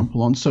 for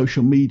example, on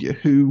social media,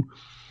 who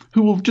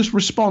will just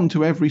respond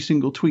to every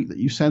single tweet that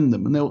you send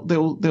them, and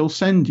they'll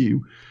send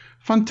you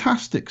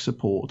fantastic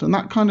support, and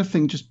that kind of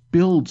thing just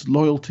builds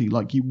loyalty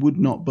like you would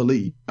not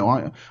believe.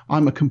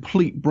 I'm a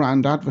complete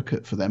brand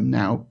advocate for them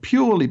now,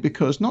 purely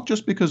because, not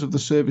just because of the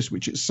service,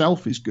 which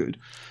itself is good,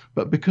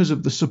 but because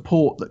of the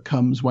support that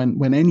comes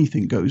when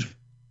anything goes,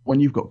 when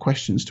you've got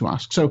questions to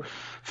ask. So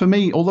for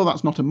me, although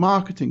that's not a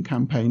marketing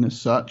campaign as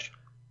such,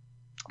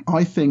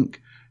 I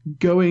think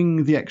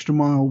going the extra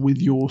mile with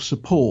your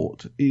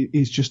support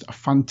is just a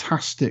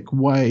fantastic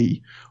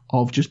way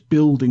of just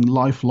building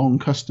lifelong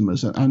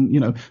customers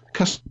and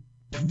customer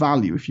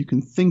value. If you can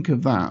think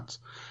of that,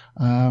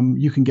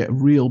 you can get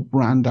real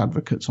brand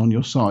advocates on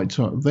your side.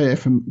 So they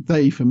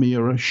for me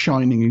are a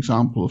shining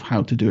example of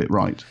how to do it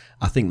right.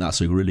 I think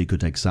that's a really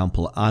good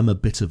example. I'm a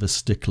bit of a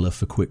stickler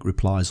for quick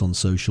replies on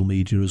social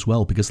media as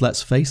well, because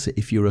let's face it,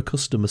 if you're a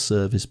customer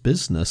service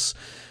business,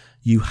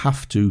 you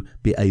have to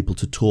be able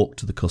to talk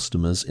to the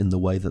customers in the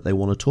way that they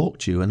want to talk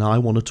to you. And I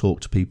want to talk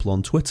to people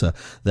on Twitter.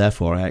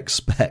 Therefore, I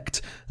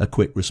expect a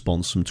quick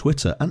response from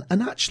Twitter. And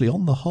actually,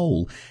 on the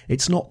whole,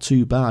 it's not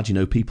too bad.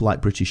 People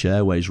like British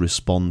Airways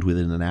respond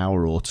within an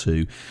hour or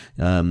two.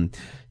 The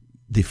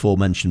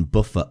aforementioned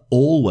Buffer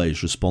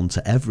always respond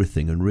to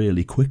everything and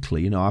really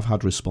quickly. I've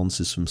had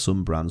responses from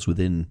some brands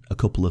within a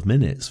couple of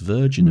minutes.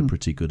 Virgin are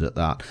pretty good at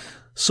that.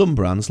 Some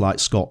brands like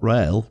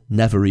ScotRail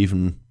never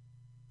even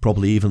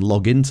probably even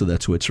log into their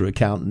Twitter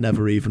account and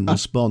never even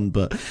respond.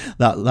 But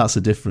that's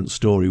a different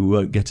story. We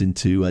won't get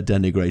into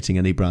denigrating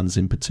any brands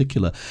in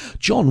particular.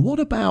 John, what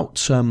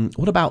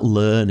about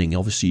learning?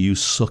 Obviously, you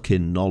suck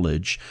in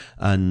knowledge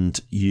and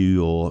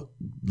you're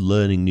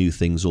learning new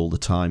things all the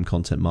time.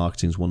 Content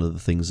marketing is one of the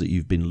things that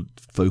you've been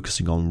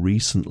focusing on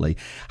recently.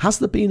 Has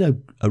there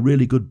been a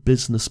really good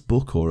business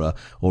book or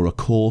a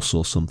course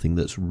or something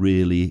that's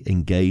really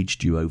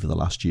engaged you over the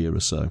last year or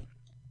so?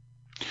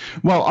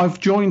 Well, I've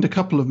joined a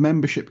couple of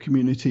membership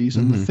communities,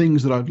 and the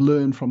things that I've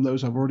learned from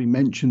those, I've already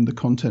mentioned the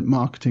Content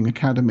Marketing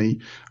Academy.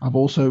 I've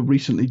also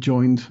recently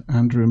joined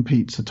Andrew and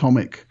Pete's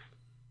Atomic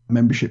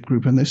membership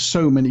group, and there's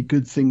so many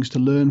good things to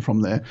learn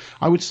from there.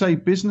 I would say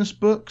business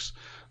books,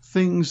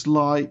 things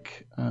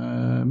like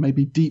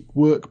maybe Deep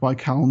Work by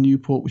Cal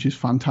Newport, which is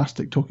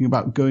fantastic, talking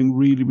about going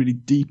really, really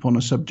deep on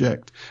a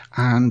subject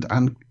and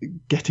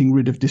getting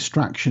rid of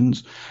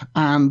distractions.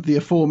 And the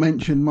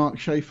aforementioned Mark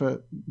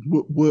Schaefer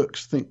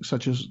works, things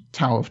such as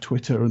Tao of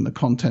Twitter and the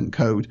Content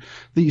Code,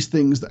 these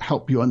things that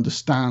help you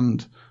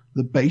understand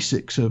the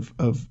basics of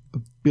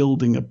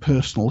building a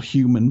personal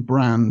human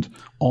brand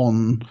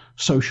on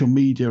social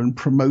media and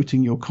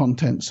promoting your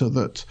content so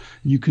that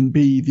you can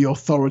be the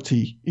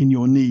authority in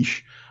your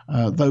niche.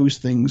 Those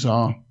things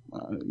are,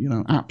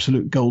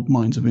 absolute gold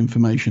mines of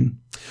information.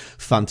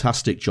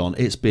 Fantastic, John.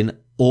 It's been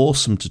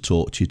awesome to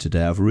talk to you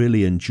today. I've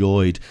really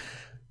enjoyed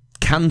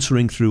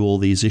cantering through all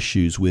these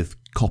issues with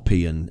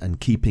copy and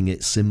keeping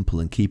it simple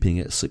and keeping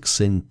it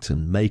succinct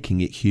and making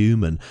it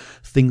human,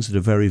 things that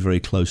are very, very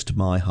close to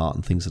my heart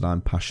and things that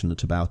I'm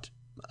passionate about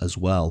as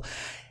well.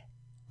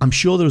 I'm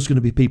sure there's going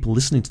to be people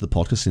listening to the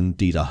podcast.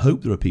 Indeed, I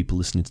hope there are people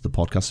listening to the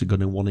podcast who are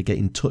going to want to get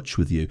in touch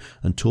with you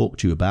and talk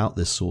to you about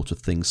this sort of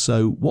thing.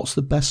 So what's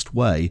the best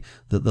way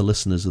that the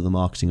listeners of the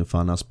Marketing and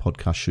Finance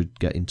podcast should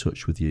get in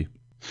touch with you?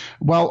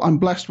 Well, I'm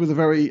blessed with a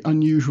very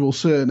unusual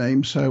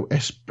surname, so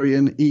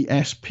Espirian,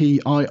 Espirian.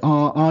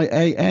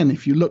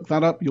 If you look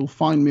that up, you'll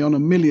find me on a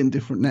million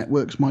different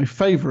networks. My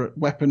favourite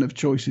weapon of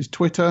choice is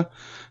Twitter,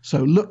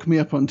 so look me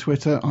up on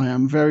Twitter. I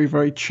am very,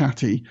 very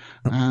chatty,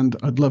 and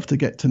I'd love to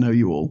get to know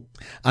you all.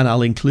 And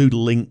I'll include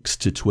links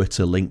to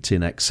Twitter,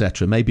 LinkedIn,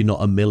 etc. Maybe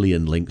not a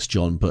million links,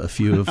 John, but a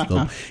few of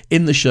them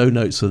in the show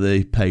notes of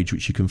the page,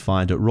 which you can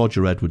find at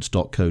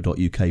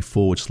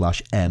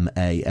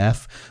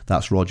rogeredwards.co.uk/MAF.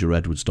 That's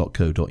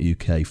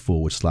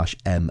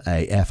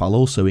rogeredwards.co.uk/MAF. I'll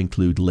also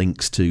include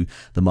links to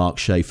the Mark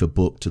Schaefer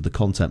book, to the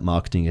Content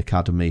Marketing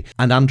Academy,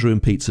 and Andrew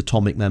and Pete's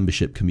Atomic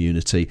membership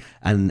community,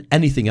 and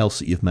anything else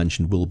that you've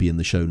mentioned will be in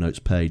the show notes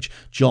page.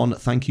 John,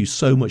 thank you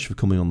so much for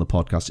coming on the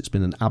podcast. It's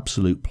been an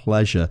absolute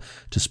pleasure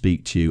to speak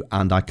to you,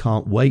 and I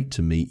can't wait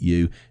to meet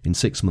you in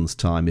 6 months'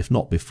 time, if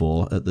not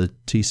before, at the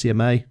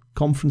TCMA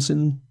conference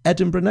in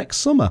Edinburgh next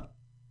summer.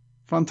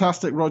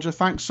 Fantastic, Roger.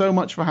 Thanks so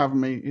much for having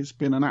me. It's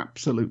been an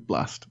absolute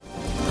blast.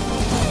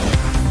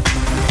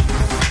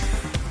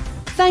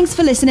 Thanks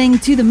for listening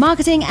to the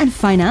Marketing and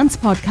Finance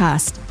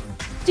podcast.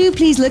 Do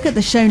please look at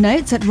the show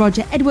notes at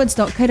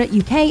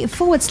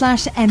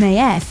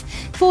rogeredwards.co.uk/MAF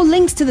for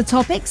links to the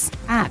topics,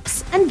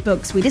 apps, and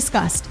books we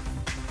discussed.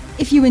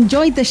 If you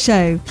enjoyed the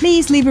show,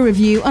 please leave a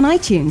review on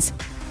iTunes.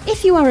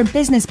 If you are a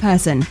business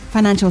person,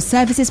 financial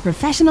services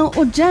professional,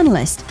 or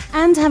journalist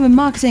and have a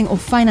marketing or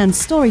finance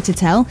story to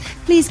tell,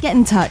 please get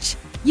in touch.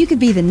 You could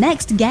be the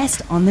next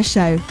guest on the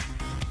show.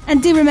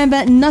 And do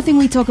remember, nothing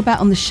we talk about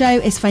on the show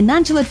is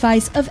financial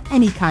advice of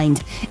any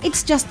kind.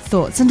 It's just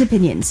thoughts and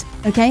opinions,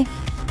 okay?